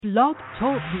Blog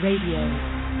Talk Radio.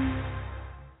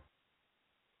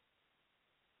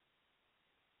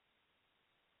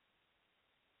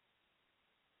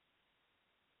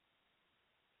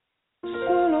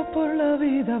 Solo por la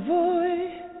vida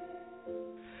voy,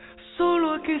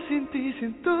 solo aquí sin ti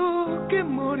siento que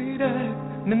moriré.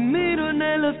 Me miro en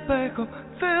el espejo,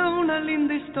 veo una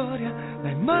linda historia,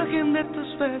 la imagen de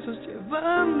tus besos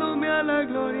llevándome a la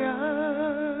gloria.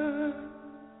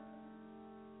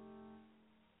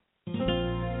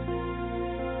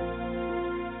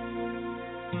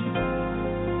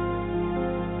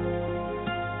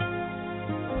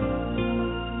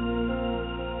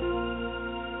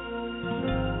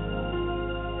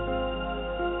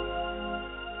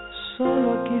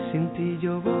 Solo aquí sin ti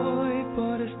yo voy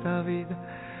por esta vida.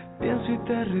 Pienso y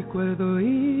te recuerdo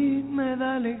y me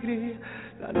da alegría.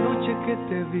 La noche que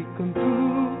te vi con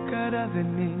tu cara de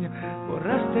niña,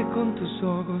 borraste con tus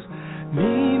ojos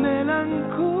mi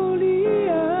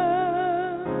melancolía.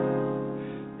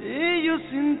 Y yo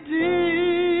sin ti,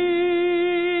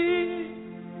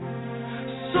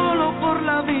 solo por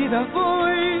la vida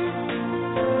voy.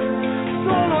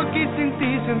 Solo aquí sin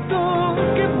ti siento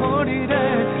que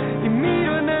moriré. Y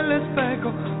miro en el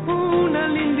espejo una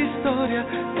linda historia,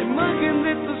 la imagen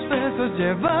de tus besos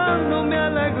llevándome a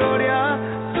la gloria.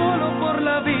 Solo por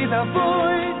la vida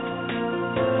voy,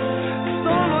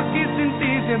 solo aquí sin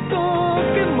ti siento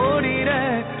que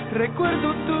moriré.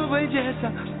 Recuerdo tu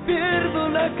belleza, pierdo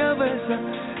la cabeza,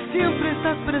 siempre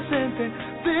estás presente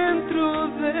dentro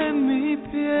de mi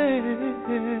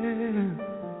piel.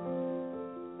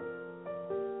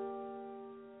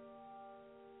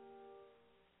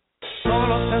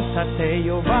 Solo senza te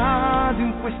io vado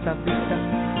in questa vita,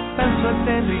 penso a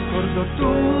te, ricordo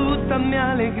tutta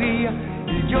mia allegria.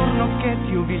 Il giorno che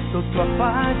ti ho visto, tua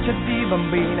faccia di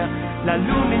bambina, la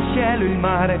luna, il cielo, il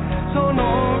mare,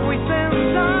 sono qui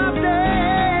senza te,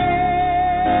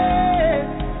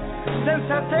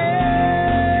 senza te.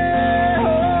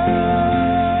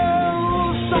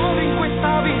 Oh, solo in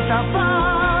questa vita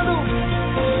vado,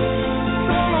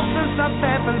 solo senza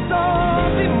te penso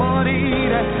di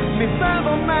morire. Mi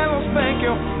vedo nello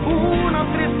specchio una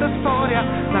triste storia,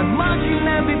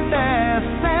 l'immagine di te è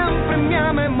sempre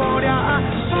mia memoria.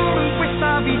 Solo in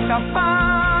questa vita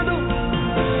vado,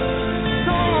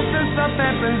 solo senza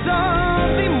te penso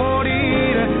di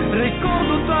morire.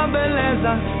 Ricordo tua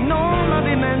bellezza, non la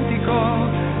dimentico,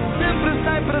 sempre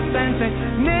stai presente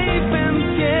nei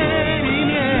pensieri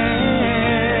miei.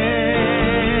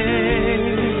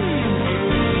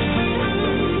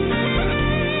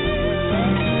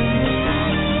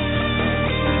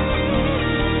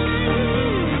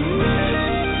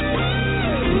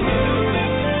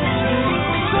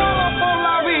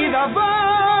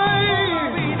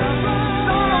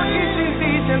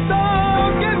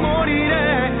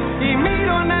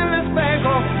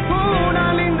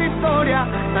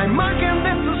 La imagen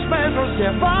de tus besos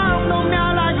llevándome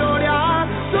a la gloria.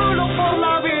 Solo por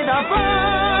la vida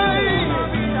voy,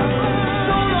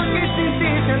 solo aquí sin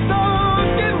ti siento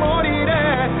que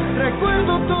moriré.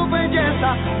 Recuerdo tu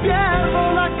belleza,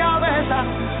 pierdo la cabeza,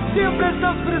 siempre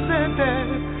estás presente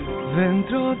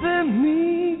dentro de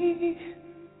mi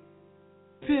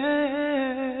piel.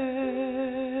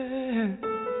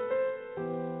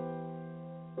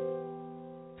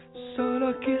 Solo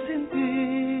aquí sin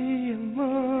ti,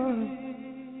 amor,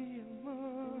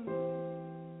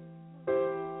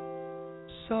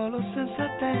 solo senza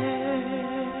te.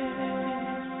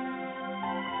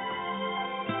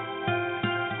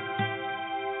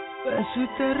 Penso e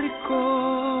te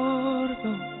ricordo,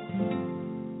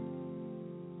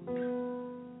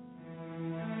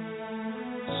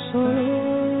 solo.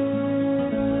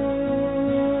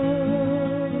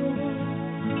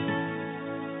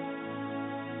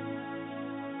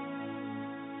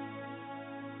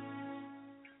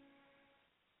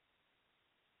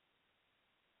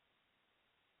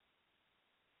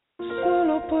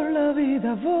 Por la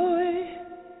vida voy,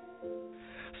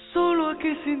 solo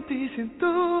aquí sin ti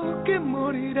siento que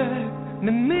moriré.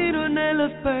 Me miro en el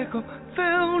espejo,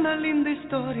 veo una linda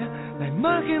historia, la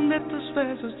imagen de tus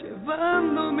besos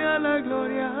llevándome a la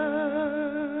gloria.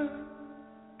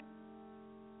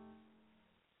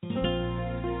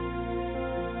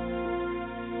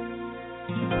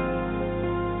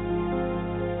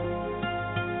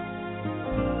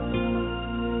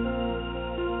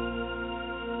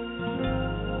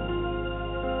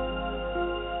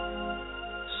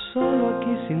 Solo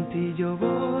aquí sin ti yo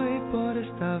voy por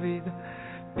esta vida.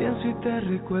 Pienso y te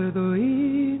recuerdo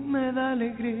y me da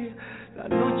alegría. La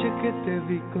noche que te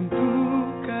vi con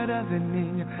tu cara de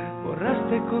niña,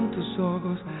 borraste con tus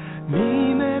ojos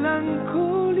mi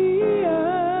melancolía.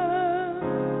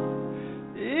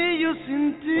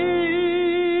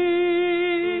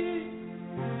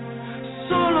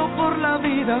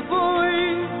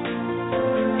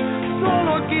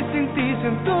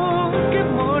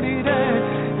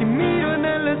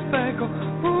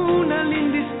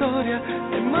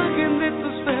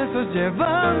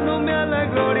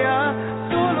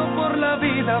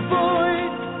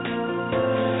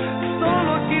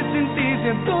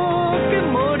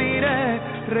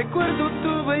 recuerdo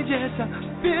tu belleza,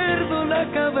 pierdo la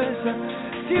cabeza,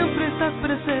 siempre estás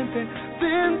presente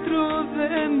dentro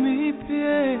de mi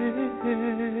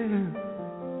piel.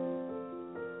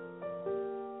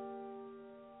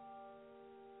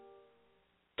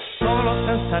 Solo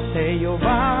senza te io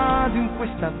vado in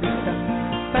questa vita,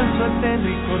 penso a te,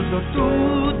 ricordo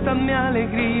tutta mia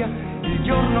allegria, il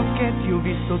giorno che ti ho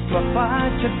visto, tua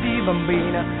faccia di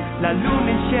bambina, la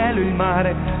luna, il cielo, il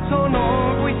mare,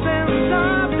 sono qui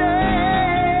senza te,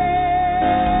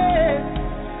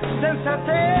 senza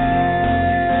te,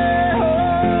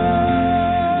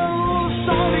 oh,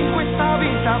 solo in questa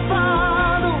vita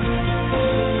vado,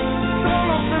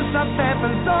 solo senza te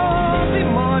penso di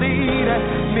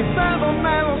morire. Mi vedo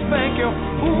nello specchio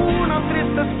una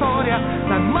triste storia,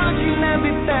 l'immagine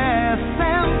di te è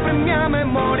sempre mia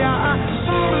memoria.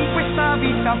 Solo in questa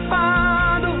vita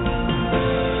vado,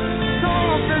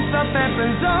 solo senza te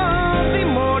penso di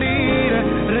morire.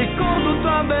 Ricordo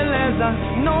tua bellezza,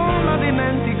 non la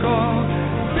dimentico,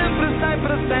 sempre stai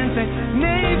presente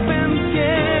nei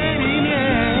pensieri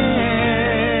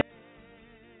miei.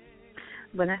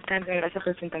 Buenas tardes, gracias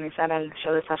por sintonizar al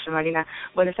show de Sasha Marina.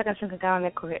 Bueno, esta canción que acaban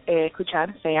de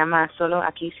escuchar se llama Solo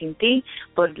Aquí Sin Ti,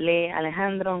 por Ley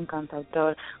Alejandro, un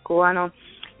cantautor cubano.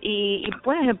 Y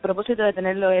pues el propósito de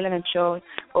tenerlo él en el show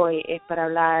hoy es para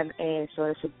hablar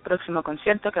sobre su próximo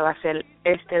concierto, que va a ser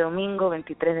este domingo,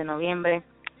 23 de noviembre,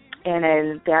 en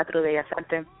el Teatro de Bellas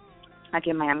Artes,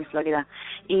 aquí en Miami, Florida.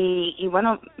 Y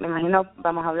bueno, me imagino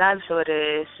vamos a hablar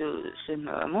sobre su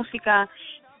nueva música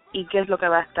y qué es lo que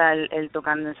va a estar él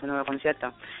tocando en su nuevo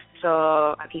concierto.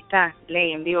 Aquí está,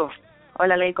 Ley, en vivo.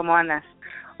 Hola, Ley, ¿cómo andas?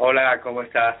 Hola, ¿cómo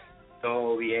estás?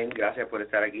 Todo bien, gracias por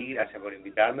estar aquí, gracias por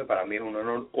invitarme. Para mí es un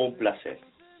honor, un placer.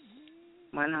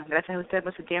 Bueno, gracias a usted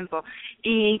por su tiempo.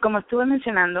 Y como estuve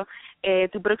mencionando,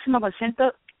 tu próximo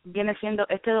concierto viene siendo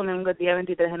este domingo, día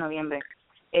 23 de noviembre.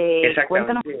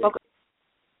 Exactamente.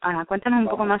 Cuéntanos un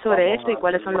poco más sobre eso y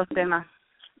cuáles son los temas.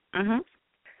 Uh-huh.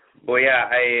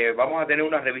 Vamos a tener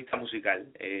una revista musical.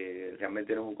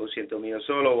 Realmente no es un concierto mío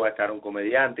solo, va a estar un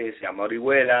comediante, se llama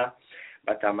Orihuela,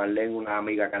 va a estar Marlem, una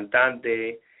amiga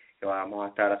cantante, que vamos a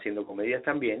estar haciendo comedias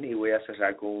también, y voy a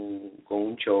cerrar con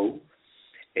un show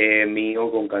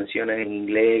mío con canciones en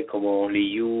inglés como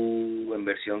Liu, en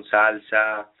versión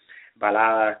salsa,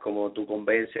 baladas como Tú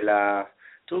convéncela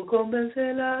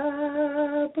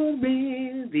por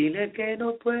mí, dile que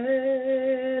no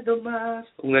puedo más.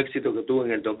 Un éxito que tuve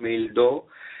en el 2002,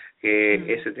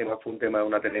 que ese tema fue un tema de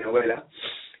una telenovela,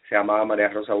 se llamaba María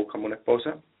Rosa Búscame una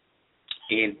esposa,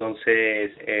 y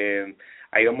entonces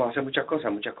ahí vamos a hacer muchas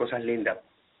cosas lindas.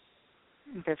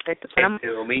 Perfecto. Este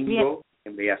domingo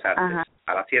en Bellas Artes,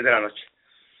 a las 7 de la noche.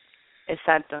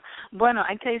 Exacto. Bueno,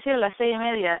 hay que decir a las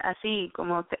 6:30, así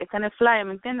como está en el flyer,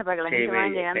 ¿me entiendes? Para que la gente vaya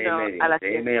llegando a las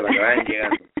 6:30, para que vayan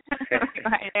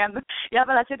llegando. Ya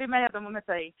para las 7:30 todo el mundo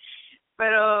está ahí.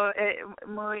 Pero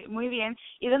muy bien.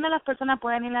 ¿Y dónde las personas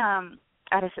pueden ir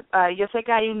yo sé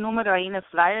que hay un número ahí en el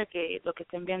flyer, que los que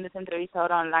estén viendo esta entrevista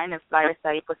ahora online, el flyer está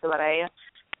ahí puesto para ellos.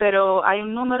 Pero ¿hay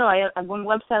un número, hay algún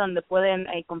website donde pueden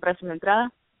comprar sus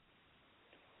entradas?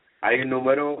 Hay un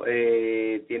número,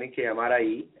 tienen que llamar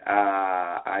ahí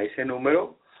a ese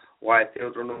número o a este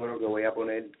otro número que voy a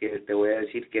poner, que te voy a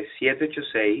decir, que es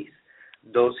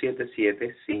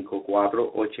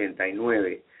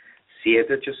 786-277-5489.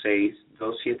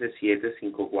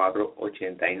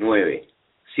 786-277-5489.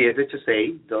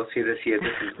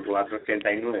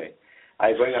 786-277-5489.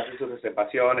 Ahí pueden hacer sus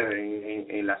reservaciones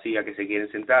en la silla que se quieren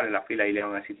sentar, en la fila, y le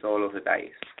van a decir todos los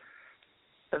detalles.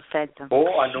 Perfecto.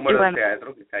 O al número del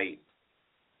teatro que está ahí.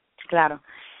 Claro,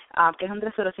 que es un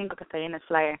 305 que está ahí en el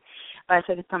flyer, para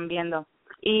eso que están viendo.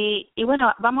 Y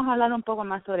bueno, vamos a hablar un poco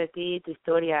más sobre ti, tu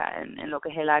historia en lo que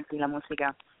es el arte y la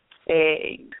música.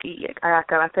 Y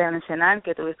acabaste de mencionar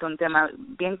que tuviste un tema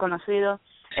bien conocido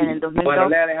en el 2002. Bueno,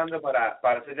 Ley Alejandro, para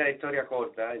hacer la historia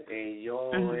corta, yo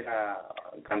era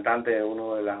cantante de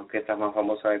una de las orquestas más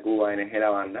famosas de Cuba, NG La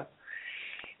Banda.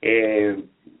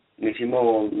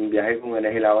 Hicimos un viaje con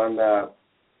NG La Banda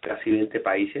casi 20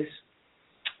 países.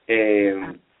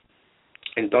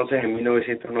 Entonces, en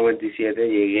 1997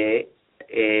 llegué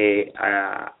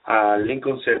a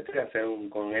Lincoln Center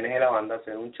con NG La Banda a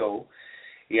hacer un show,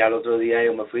 y al otro día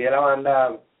yo me fui de la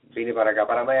banda, vine para acá,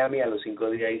 para Miami. A los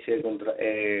 5 días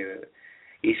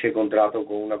hice contrato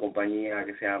con una compañía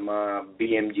que se llama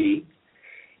BMG,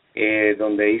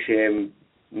 donde hice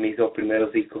mis 2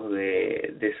 primeros discos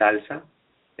de salsa.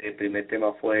 El primer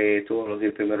tema estuvo en los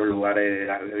 10 primeros lugares de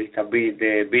la revista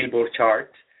de Billboard Chart.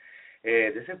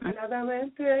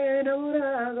 Desesperadamente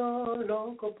enamorado,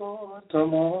 loco por tu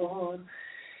amor.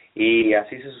 Y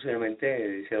así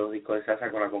sucesivamente hice 2 discos de salsa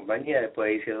con la compañía,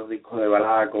 después hice 2 discos de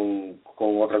balada con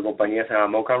otra compañía, se llama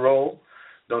Mocha Roll,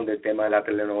 donde el tema de la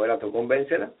telenovela tocó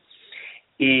Convéncela.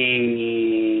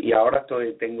 Y ahora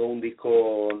tengo un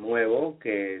disco nuevo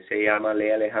que se llama Ley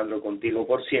Alejandro Contigo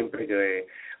por Siempre, que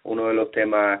uno de los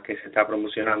temas que se está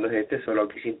promocionando es Solo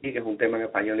aquí sin ti, que es un tema en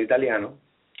español e italiano,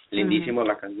 lindísimo,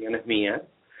 las canciones mías,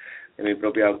 de mi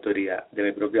propia autoría.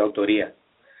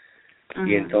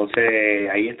 Y entonces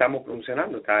ahí estamos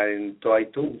promocionando, está en todo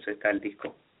iTunes, está el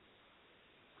disco.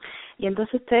 Y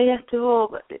entonces usted ya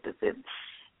estuvo,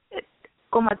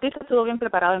 como artista estuvo bien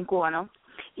preparado en Cuba, ¿no?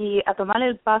 Y a tomar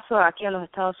el paso aquí a los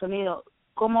Estados Unidos,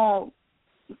 ¿cómo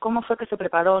fue que se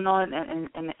preparó, no,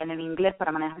 en el inglés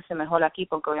para manejarse mejor aquí?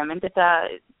 Porque obviamente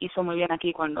hizo muy bien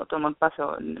aquí cuando tomó el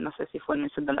paso, no sé si fue en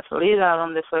el sur de la Florida o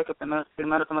dónde fue que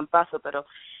primero tomó el paso, pero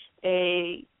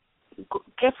 ¿qué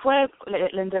fue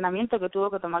el entrenamiento que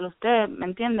tuvo que tomar usted, me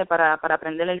entiende, para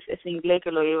aprender ese inglés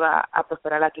que lo iba a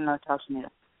prosperar aquí en los Estados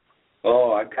Unidos?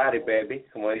 Oh, I got it, baby,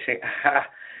 como dicen.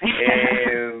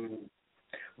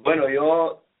 Bueno,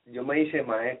 yo me hice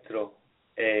maestro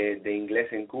de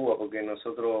inglés en Cuba, porque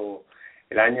nosotros,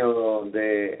 el año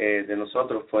de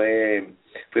nosotros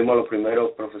fuimos los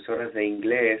primeros profesores de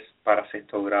inglés para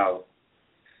 6º grado.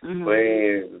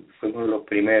 Fuimos los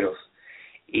primeros.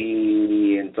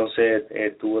 Y entonces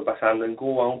estuve pasando en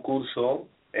Cuba un curso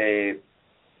que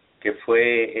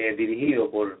fue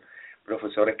dirigido por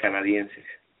profesores canadienses.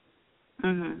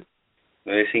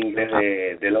 No es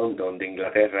inglés de London, de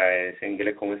Inglaterra, es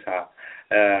inglés con esa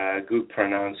good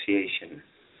pronunciation.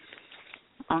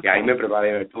 Y ahí me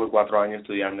preparé, estuve 4 años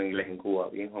estudiando inglés en Cuba,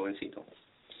 bien jovencito.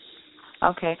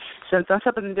 Okay, entonces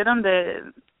aprendieron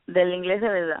del inglés de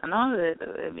verdad, ¿no?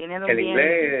 Viniendo el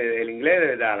inglés de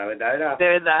verdad, la verdadera de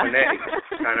verdad.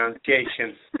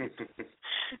 Pronunciation.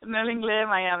 No el inglés de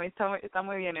Miami, está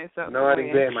muy bien eso. No el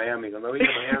inglés de Miami, cuando vine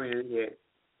a Miami yo dije,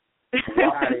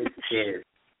 what is this?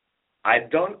 I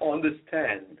don't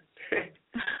understand.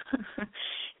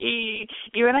 y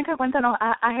ven acá, cuéntanos,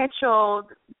 has hecho,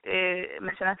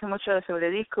 mencionaste mucho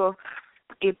sobre discos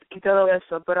y todo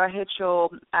eso, pero has hecho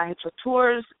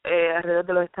tours alrededor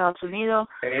de los Estados Unidos.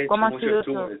 ¿Cómo ha sido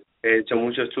eso? He hecho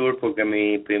muchos tours porque en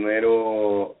mi primer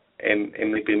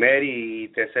y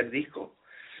tercer disco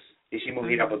hicimos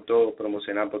gira por todo,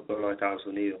 promocionar por todos los Estados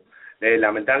Unidos.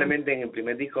 Lamentablemente en el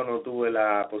primer disco no tuve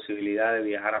la posibilidad de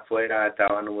viajar afuera,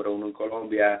 estaba número 1 en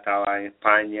Colombia, estaba en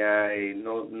España y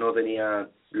no tenía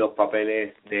los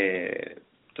papeles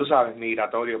tú sabes,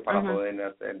 migratorios para poder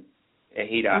hacer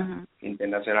gira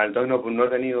internacional. Entonces no he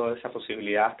tenido esa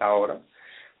posibilidad hasta ahora.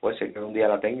 Puede ser que un día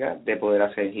la tenga de poder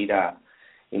hacer gira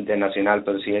internacional,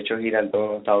 pero sí he hecho gira en todos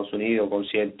los Estados Unidos,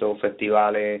 conciertos,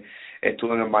 festivales,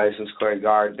 estuve en el Madison Square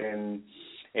Garden.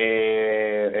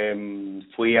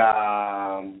 Fui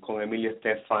con Emilio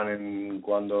Estefan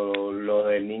cuando lo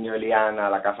del niño Eliana,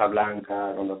 la Casa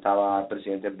Blanca, cuando estaba el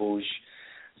presidente Bush.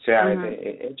 O sea,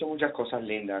 he hecho muchas cosas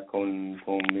lindas con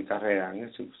mi carrera, he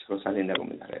hecho muchas cosas lindas con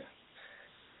mi carrera.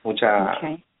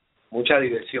 Mucha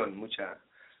diversión,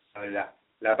 la verdad.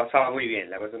 La pasaba muy bien,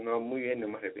 no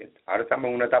me arrepiento. Ahora estamos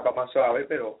en una etapa más suave,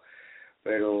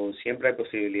 pero siempre hay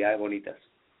posibilidades bonitas.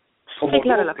 Como sí,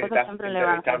 claro, tú, las que cosas estás siempre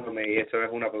levantan. entrevistándome, y eso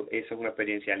es una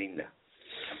experiencia linda.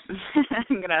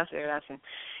 Gracias.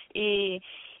 Y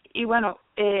bueno,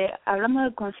 hablando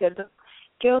del concierto,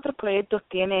 ¿qué otros proyectos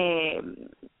tiene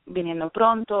viniendo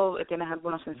pronto? ¿Tienes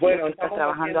algunos sencillos que estás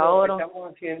trabajando ahora?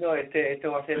 Estamos haciendo, este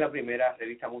va a ser la primera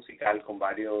revista musical con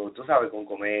varios, tú sabes, con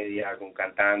comedia, con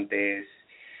cantantes,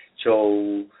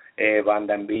 show,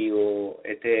 banda en vivo.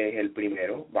 Este es el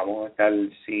primero. Vamos a estar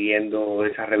siguiendo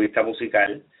esa revista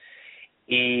musical.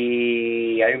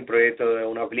 Y hay un proyecto de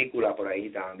una película por ahí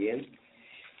también.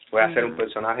 Voy a hacer un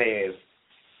personaje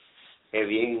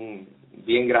bien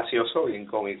gracioso, bien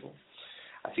cómico.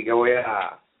 Así que voy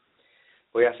a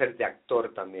ser de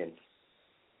actor también.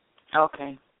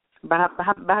 Okay. Vas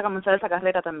a comenzar esa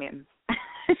carrera también.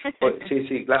 Pues,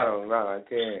 sí, claro, es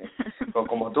que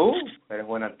como tú eres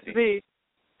buena actriz. Sí.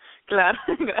 Claro,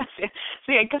 gracias.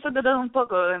 Sí, hay que hacer de todo un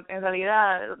poco. En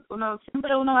realidad,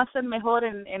 siempre uno va a ser mejor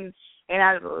en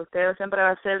algo. Usted siempre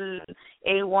va a ser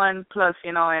A1 plus,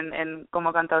 en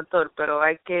como cantautor, pero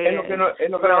hay que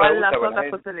probar las otras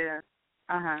posibilidades.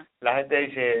 Ajá. La gente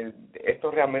dice,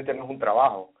 esto realmente no es un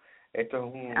trabajo, esto es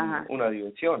una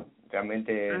diversión.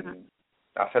 Realmente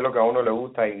hacer lo que a uno le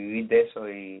gusta y vivir de eso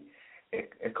y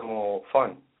es como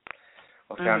fun.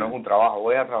 O sea, no es un trabajo.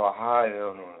 Voy a trabajar.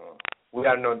 No. We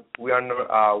are not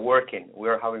working. We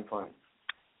are having fun.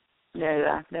 De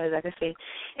verdad que sí.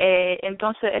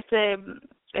 Entonces,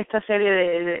 esta serie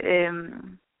de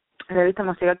revista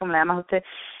musical, como la llama usted,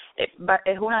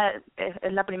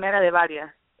 es la primera de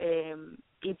varias.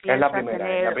 Y Es la piensas primera,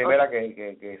 tener es la primera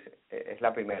es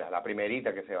la primera, la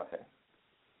primerita que se va a hacer.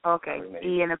 Okay.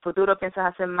 ¿Y en el futuro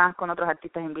piensas hacer más con otros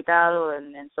artistas invitados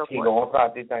en software? Sí, con otros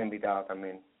artistas invitados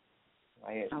también.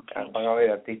 Ahí van a haber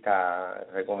artistas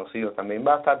reconocidos también.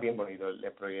 Va a estar bien bonito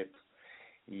el proyecto.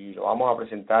 Y lo vamos a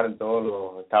presentar en todos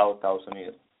los Estados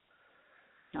Unidos.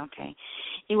 Okay.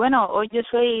 Y bueno, hoy yo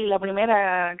soy la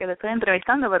primera que te estoy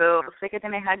entrevistando, pero sé que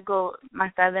tienes algo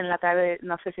más tarde en la tarde,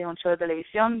 no sé si es un show de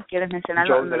televisión, ¿quieres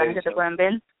mencionarlo donde la gente te pueden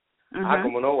ver?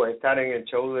 Como no, voy a estar en el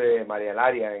show de María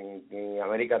Laria en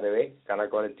América TV, Canal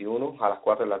 41, a las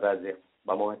 4 de la tarde.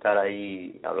 Vamos a estar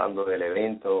ahí hablando del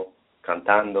evento,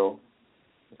 cantando,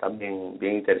 también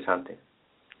bien interesante.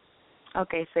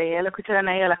 Okay, sí, ya lo escucharon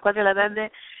ahí a las 4 de la tarde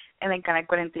en el Canal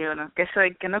 41.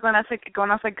 Que no conoce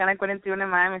el Canal 41 en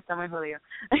Miami está muy jodido.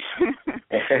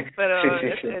 Pero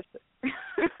sí.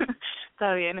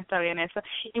 Está bien eso.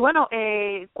 Y bueno,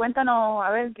 cuéntanos,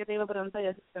 a ver, ¿qué te iba a preguntar?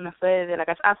 Ya se me fue de la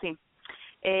casa. Sí.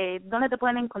 ¿Dónde te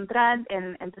pueden encontrar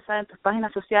en tus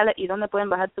páginas sociales y dónde pueden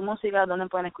bajar tu música, dónde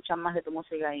pueden escuchar más de tu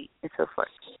música y so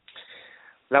forth?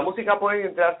 La música puede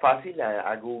entrar fácil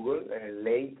a Google,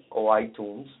 Ley o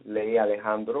iTunes, Ley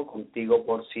Alejandro, Contigo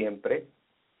por Siempre,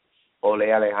 o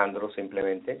Ley Alejandro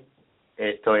simplemente,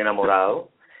 Estoy Enamorado.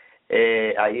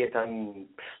 Ahí están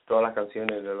todas las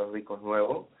canciones de los discos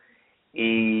nuevos.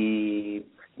 Y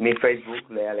mi Facebook,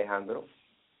 Ley Alejandro.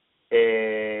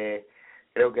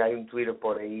 Creo que hay un Twitter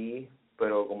por ahí,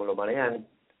 pero como lo manejan,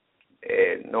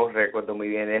 no recuerdo muy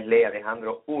bien, es Ley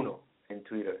Alejandro 1 en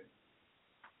Twitter.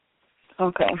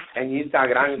 Okay. En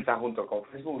Instagram está junto con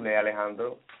Facebook, Ley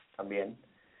Alejandro también.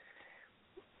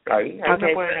 Ahí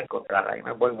me pueden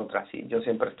encontrar, sí. Yo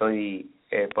siempre estoy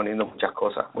poniendo muchas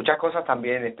cosas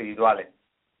también espirituales.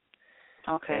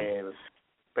 Okay.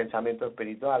 Pensamientos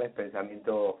espirituales,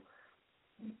 pensamientos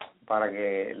para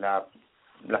que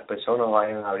las personas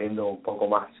vayan abriendo un poco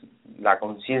más la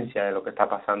conciencia de lo que está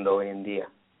pasando hoy en día.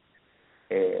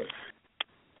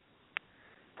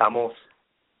 Estamos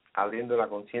abriendo la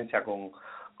conciencia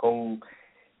con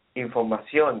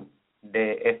información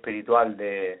espiritual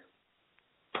de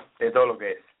todo lo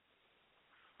que es.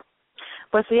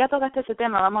 Pues si ya tocaste ese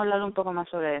tema, vamos a hablar un poco más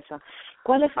sobre eso.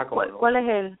 ¿Cuál es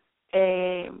el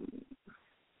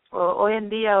hoy en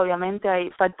día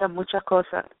obviamente faltan muchas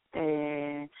cosas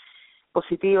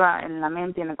positivas en la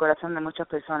mente y en el corazón de muchas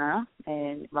personas,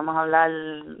 ¿no? Vamos a hablar,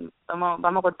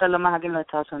 vamos a cortarlo más aquí en los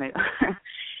Estados Unidos.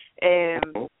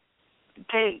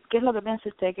 ¿Qué es lo que piensa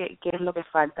usted que es lo que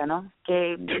falta, no?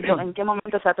 ¿En qué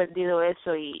momento se ha perdido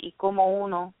eso y cómo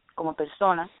uno, como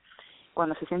persona,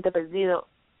 cuando se siente perdido,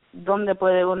 dónde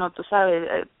puede uno, tú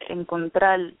sabes,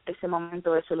 encontrar ese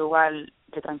momento, ese lugar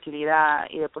de tranquilidad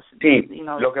y de positividad? Sí,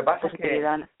 lo que pasa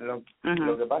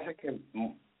es que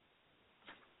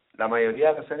la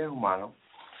mayoría de los seres humanos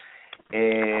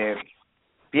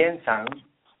piensan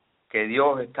que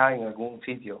Dios está en algún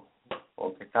sitio,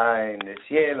 o que está en el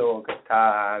cielo, o que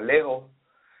está lejos,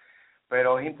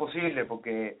 pero es imposible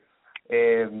porque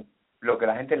lo que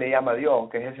la gente le llama Dios,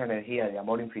 que es esa energía de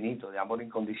amor infinito, de amor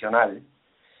incondicional,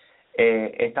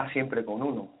 está siempre con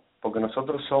uno, porque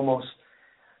nosotros somos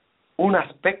un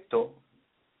aspecto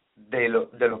de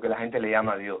lo que la gente le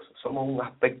llama Dios. Somos un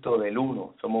aspecto del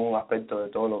uno, somos un aspecto de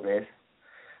todo lo que es.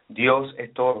 Dios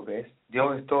es todo lo que es.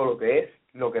 Dios es todo lo que es,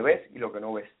 lo que ves y lo que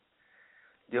no ves.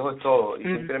 Dios es todo. Y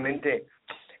simplemente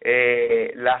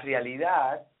la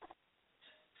realidad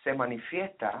se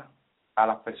manifiesta a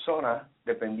las personas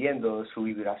dependiendo de su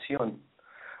vibración.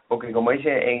 Porque como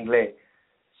dice en inglés,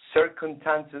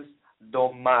 circumstances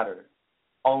don't matter.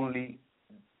 Only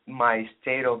my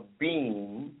state of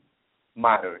being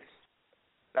matters.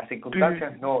 Las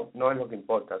circunstancias no es lo que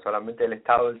importa, solamente el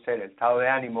estado del ser, el estado de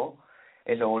ánimo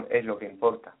es lo que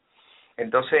importa.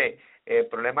 Entonces, el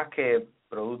problema es que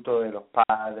producto de los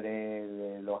padres,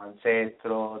 de los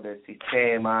ancestros, del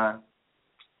sistema,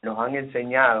 nos han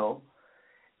enseñado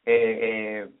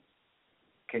que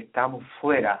estamos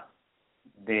fuera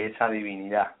de esa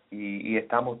divinidad y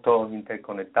estamos todos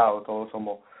interconectados, todos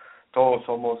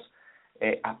somos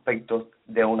aspectos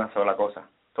de una sola cosa,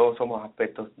 todos somos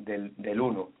aspectos del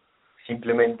uno.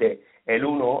 Simplemente el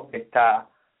uno está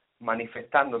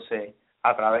manifestándose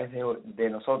a través de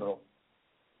nosotros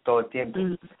todo el tiempo.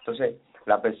 Entonces,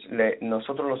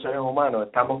 nosotros los seres humanos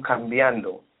estamos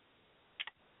cambiando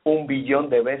 1 billón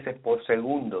de veces por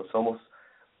segundo, somos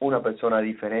una persona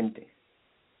diferente.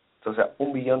 Entonces,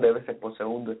 1 billón de veces por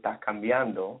segundo estás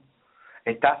cambiando,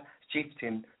 estás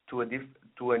shifting to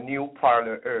a new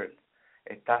parallel earth,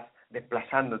 estás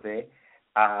desplazándote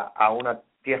a una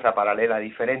tierra paralela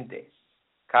diferente.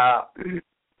 Cada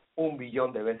 1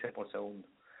 billón de veces por segundo.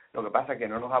 Lo que pasa es que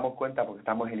no nos damos cuenta porque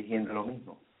estamos eligiendo lo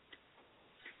mismo.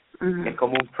 Es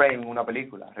como un frame en una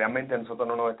película. Realmente nosotros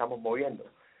no nos estamos moviendo.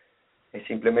 Es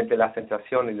simplemente la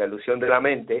sensación y la ilusión de la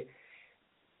mente,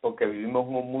 porque vivimos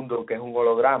en un mundo que es un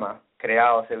holograma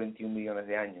creado hace 21 millones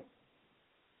de años.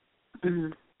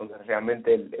 Donde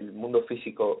realmente el mundo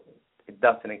físico it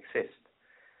doesn't exist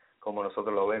como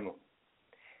nosotros lo vemos.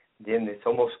 ¿Entiendes?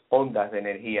 Somos ondas de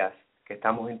energías que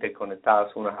estamos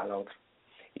interconectadas unas a la otra.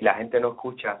 Y la gente no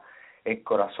escucha el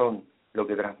corazón, lo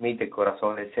que transmite el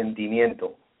corazón, el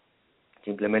sentimiento.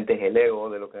 Simplemente es el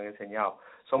ego de lo que han enseñado.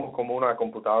 Somos como una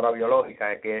computadora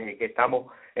biológica que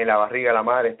estamos en la barriga de la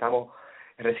madre, estamos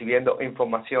recibiendo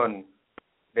información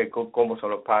de cómo son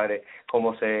los padres,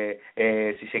 cómo si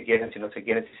se quieren, si no se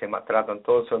quieren, si se maltratan,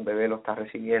 todo eso el bebé lo está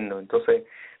recibiendo. Entonces,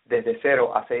 desde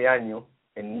 0 a 6 años,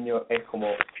 el niño es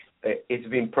como, it's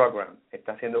been programmed,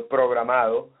 está siendo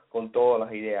programado con todas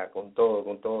las ideas, con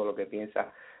todo lo que piensan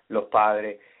los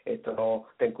padres, esto no,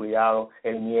 ten cuidado,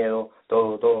 el miedo,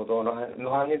 todo.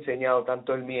 Nos han enseñado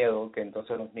tanto el miedo que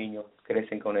entonces los niños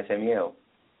crecen con ese miedo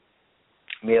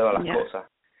a las cosas.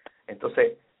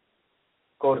 Entonces,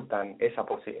 cortan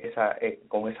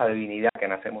con esa divinidad que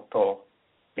nacemos todos,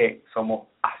 que somos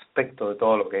aspectos de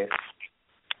todo lo que es.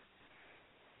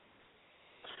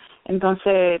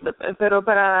 Entonces, pero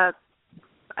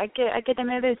hay que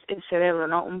tener el cerebro,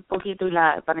 ¿no? Un poquito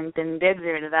para entender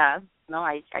de verdad, ¿no?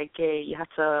 You have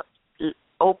to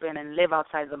open and live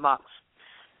outside the box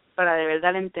para de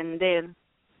verdad entender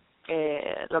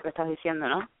lo que estás diciendo,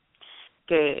 ¿no?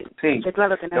 Que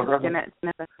claro, tener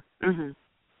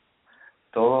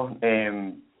todos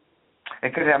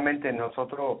es que realmente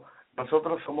nosotros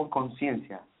somos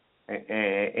conciencia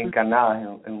encarnadas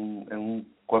en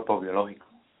un cuerpo biológico,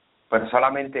 pero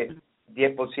solamente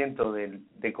 10%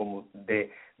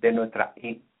 de nuestra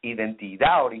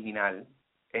identidad original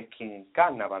es quien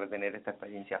encarna para tener esta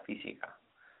experiencia física.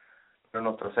 Pero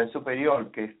nuestro ser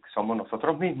superior, que somos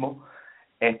nosotros mismos,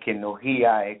 es quien nos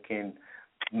guía, es quien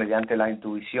mediante la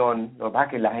intuición. Lo que pasa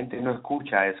es que la gente no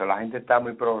escucha eso, la gente está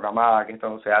muy programada, que esto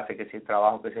no se hace, que si el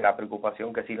trabajo, que si la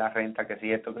preocupación, que si la renta, que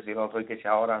si esto, que si lo otro y que si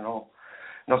ahora no.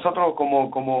 Nosotros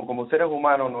como seres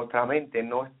humanos, nuestra mente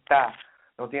no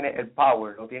tiene el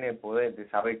power, no tiene el poder de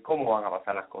saber cómo van a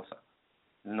pasar las cosas.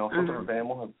 Nosotros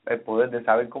tenemos el poder de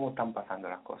saber cómo están pasando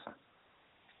las cosas.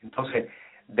 Entonces,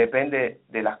 depende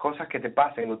de las cosas que te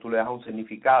pasen o tú le das un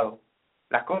significado.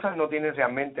 Las cosas no tienen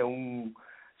realmente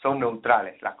son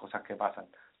neutrales las cosas que pasan.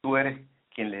 Tú eres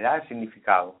quien le da el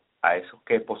significado a eso,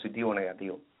 que es positivo o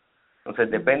negativo.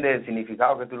 Entonces, depende del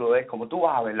significado que tú lo des, como tú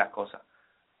vas a ver las cosas.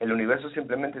 El universo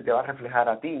simplemente te va a reflejar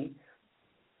a ti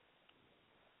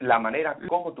la manera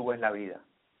como tú ves la vida.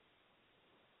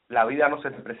 La vida no se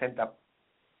te presenta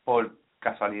por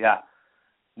casualidad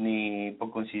ni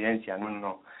por coincidencia,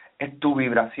 no. Es tu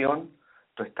vibración,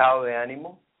 tu estado de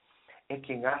ánimo, es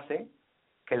quien hace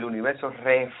que el universo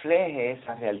refleje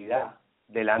esa realidad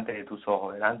delante de tus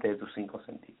ojos, delante de tus 5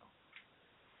 sentidos.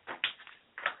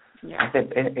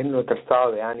 Es nuestro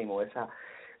estado de ánimo,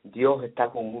 Dios está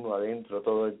con uno adentro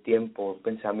todo el tiempo,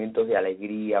 pensamientos de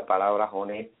alegría, palabras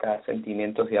honestas,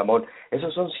 sentimientos de amor.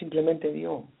 Esos son simplemente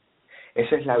Dios.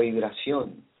 Esa es la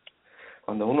vibración.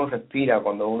 Cuando uno respira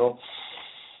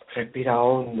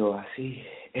hondo, así,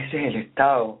 ese es el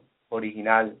estado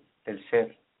original del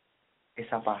ser,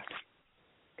 esa paz.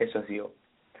 Eso es Dios.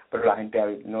 Pero la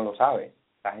gente no lo sabe.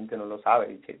 La gente no lo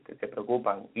sabe y se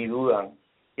preocupan y dudan.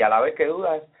 Y a la vez que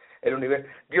dudas, el universo...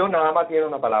 Dios nada más tiene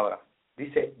una palabra.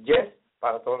 Dice yes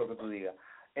para todo lo que tú digas.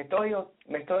 Me estoy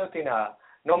obstinada.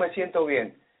 No me siento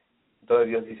bien. Entonces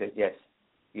Dios dice yes,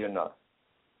 you're not.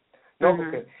 No,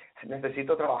 porque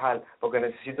necesito trabajar, porque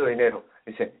necesito dinero.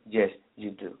 Dice yes,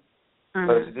 you do.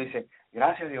 Pero si tú dices,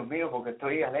 gracias Dios mío, porque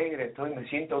estoy alegre, me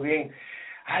siento bien.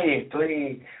 Ay,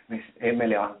 me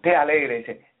levanté alegre.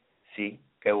 Dice, sí,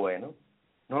 qué bueno.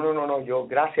 No, yo,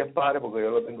 gracias Padre, porque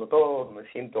yo lo tengo todo, me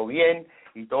siento bien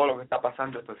y todo lo que está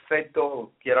pasando es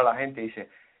perfecto. Quiero a la gente. Dice,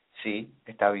 sí,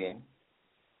 está bien.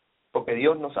 Porque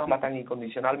Dios nos ama tan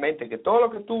incondicionalmente que todo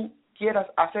lo que tú quieras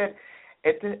hacer,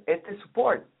 este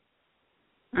support.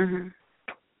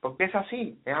 Porque es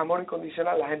así, es amor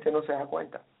incondicional, la gente no se da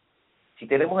cuenta. Si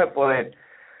tenemos el poder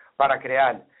para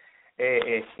crear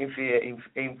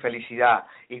infelicidad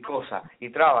y cosas y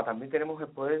trabas, también tenemos el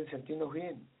poder de sentirnos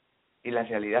bien. Y la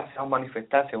realidad se va a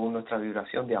manifestar según nuestra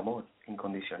vibración de amor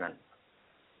incondicional.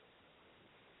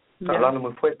 ¿Estás hablando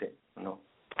muy fuerte? No.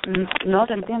 No,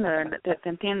 te entiendo, te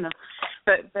entiendo.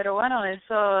 Pero bueno,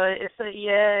 eso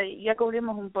ya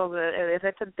cubrimos un poco. El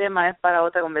resto del tema es para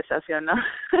otra conversación, ¿no?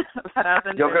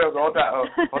 Yo creo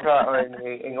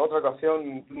que en otra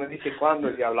ocasión tú me dices cuándo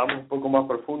y hablamos un poco más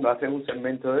profundo, hacemos un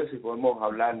segmento de eso y podemos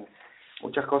hablar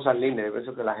muchas cosas lindas. Yo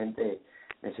pienso que la gente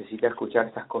necesita escuchar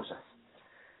estas cosas.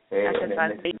 Y a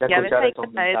veces hay que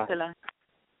traérsela.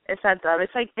 Exacto, a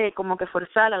veces hay que como que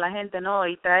forzar a la gente, ¿no?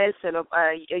 Y traérselo,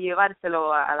 y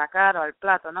llevárselo a la cara o al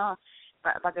plato, ¿no?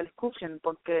 Para que lo escuchen,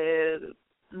 porque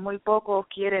muy pocos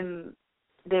quieren,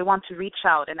 they want to reach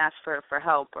out and ask for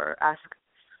help or ask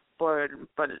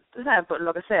tú sabes, por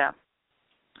lo que sea.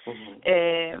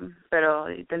 Pero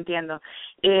te entiendo.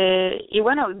 Y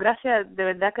bueno, gracias, de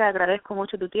verdad que agradezco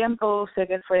mucho tu tiempo. Sé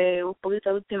que fue un poquito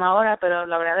de última hora, pero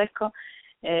lo agradezco.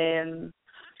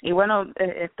 Y bueno,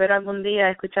 espero algún día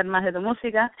escuchar más de tu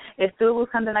música. Estuve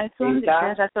buscando en iTunes.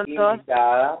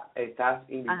 Estás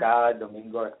invitada el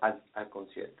domingo al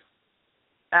concierto.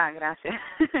 Gracias.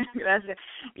 Gracias.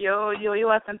 Yo vivo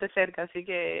bastante cerca, así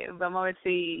que vamos a ver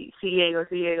si llego.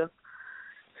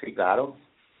 Sí, claro.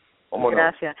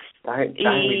 Gracias. No?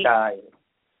 Estás invitada ahí.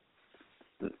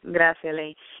 Gracias,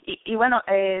 Ley. Y bueno,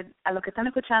 a los que están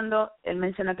escuchando, él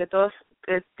menciona que todos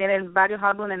tienen varios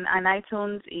álbumes en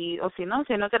iTunes, o si no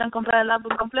quieren comprar el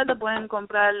álbum completo, pueden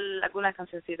comprar algunas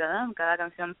cancioncitas, ¿no? Cada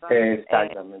canción son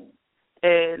exactamente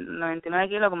 99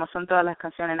 kilos, como son todas las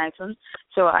canciones en iTunes.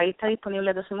 Ahí está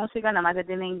disponible toda su música, nada más que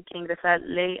tienen que ingresar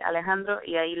Ley Alejandro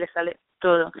y ahí les sale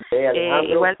todo. Ley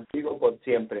Alejandro, igual contigo por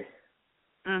siempre.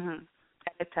 Ahí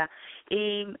está.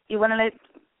 Y bueno, Ley,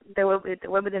 te vuelvo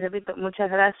y te repito,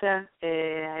 muchas gracias.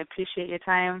 I appreciate your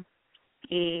time.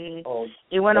 Y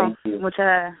bueno,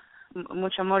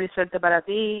 mucho amor y suerte para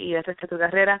ti y el resto de tu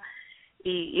carrera.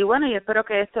 Y bueno, y espero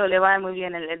que esto le vaya muy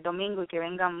bien el domingo y que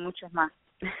vengan muchos más.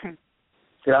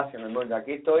 Gracias, mi amor.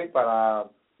 Aquí estoy para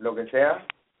lo que sea.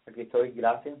 Aquí estoy,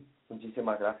 gracias.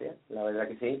 Muchísimas gracias, la verdad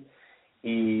que sí.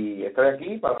 Y estoy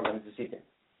aquí para lo que necesiten.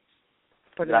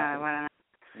 Pues nada,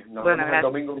 Nos vemos el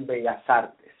domingo en Bellas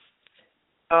Artes.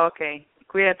 Okay,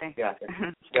 cuídate.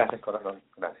 Gracias, corazón.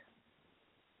 Gracias.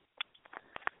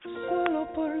 Solo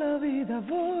por la vida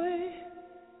voy,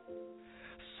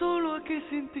 solo aquí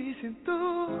sin ti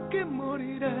siento que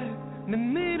moriré. Me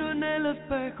miro en el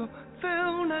espejo,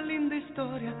 veo una linda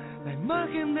historia, la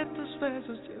imagen de tus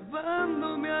besos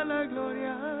llevándome a la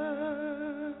gloria.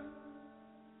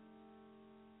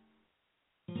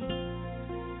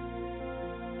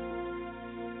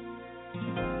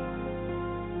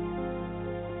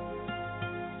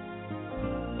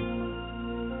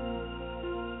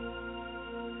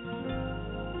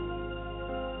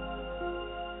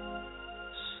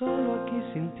 Solo aquí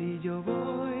sin ti yo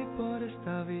voy por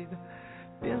esta vida.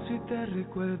 Pienso y te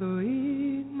recuerdo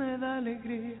y me da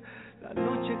alegría. La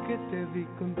noche que te vi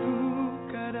con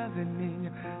tu cara de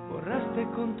niña, borraste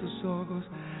con tus ojos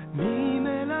mi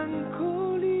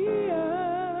melancolía.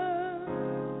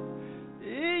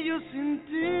 Y yo sin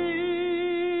ti,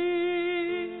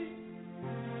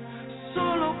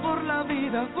 solo por la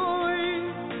vida voy.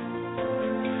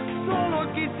 Solo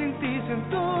aquí sin ti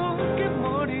siento que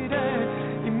moriré.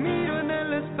 Miro en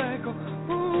el espejo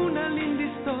una linda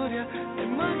historia, la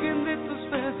imagen de tus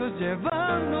besos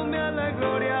llevándome a la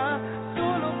gloria.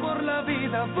 Solo por la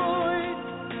vida voy,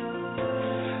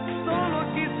 solo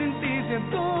aquí sin ti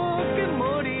siento que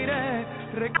moriré.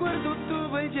 Recuerdo tu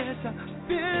belleza,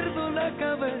 pierdo la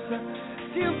cabeza,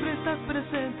 siempre estás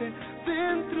presente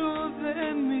dentro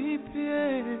de mi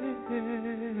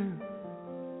piel.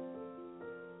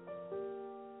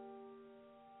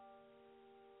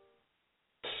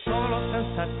 Solo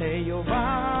senza te io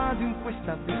vado in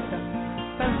questa vita,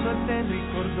 penso a te,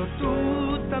 ricordo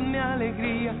tutta mia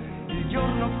allegria, il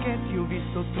giorno che ti ho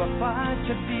visto tua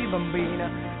faccia di bambina,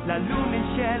 la luna,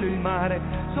 il cielo, il mare,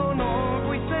 sono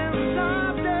qui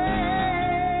senza te,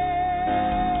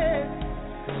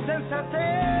 senza te,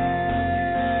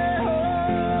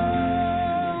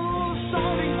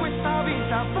 solo in questa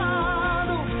vita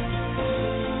vado,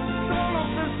 solo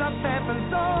senza te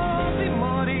penso di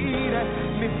morire.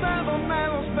 Mi vedo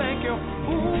nello specchio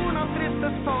una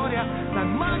triste storia,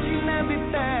 l'immagine di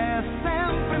te è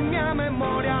sempre mia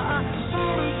memoria.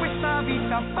 Solo in questa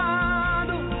vita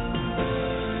vado,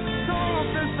 solo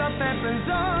senza te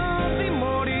penso di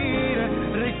morire.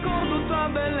 Ricordo tua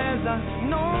bellezza,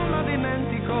 non la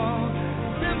dimentico,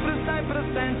 sempre stai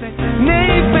presente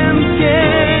nei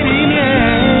pensieri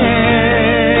miei.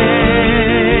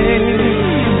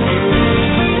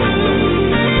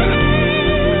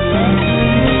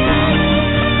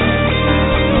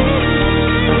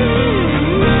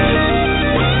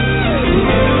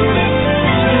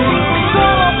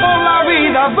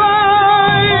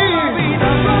 Vai,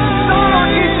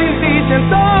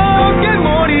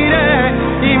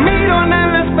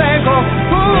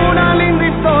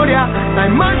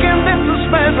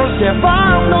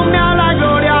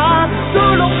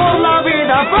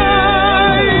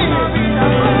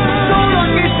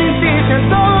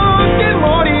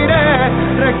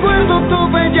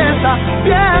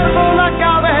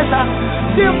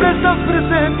 siempre estás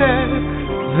presente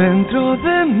dentro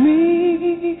de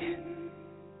mi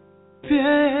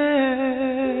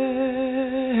piel.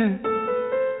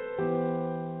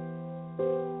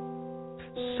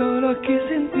 Solo aquí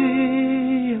sin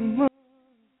ti, amor.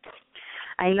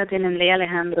 Ahí lo tienen, Ley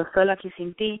Alejandro, Solo aquí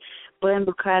sin ti. Pueden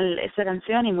buscar esa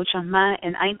canción y muchas más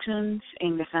en iTunes,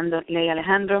 ingresando Ley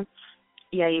Alejandro,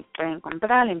 y ahí pueden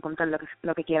encontrar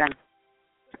lo que quieran.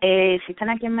 Si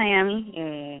están aquí en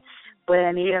Miami,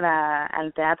 pueden ir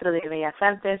al Teatro de Bellas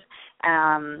Artes,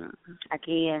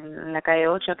 aquí en la calle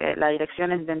 8, que la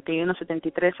dirección es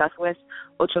 2173 Southwest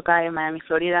 8 calle, Miami,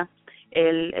 Florida.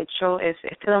 El show es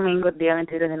este domingo, el día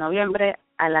 23 de noviembre,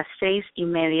 a las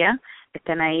 6:30.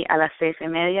 Estén ahí a las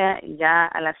 6:30, ya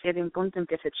a las 7 en punto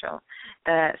empieza el show.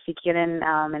 Si quieren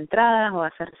entradas o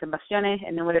hacer reservaciones,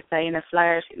 el número está ahí en el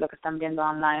flyer. Lo que están viendo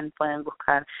online pueden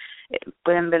buscar,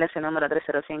 pueden ver ese número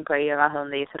 305 ahí abajo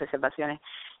donde dice reservaciones.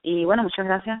 Y bueno, muchas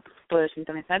gracias por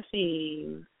sintonizarse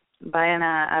y vayan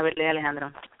a verle a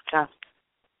Alejandro. Chao.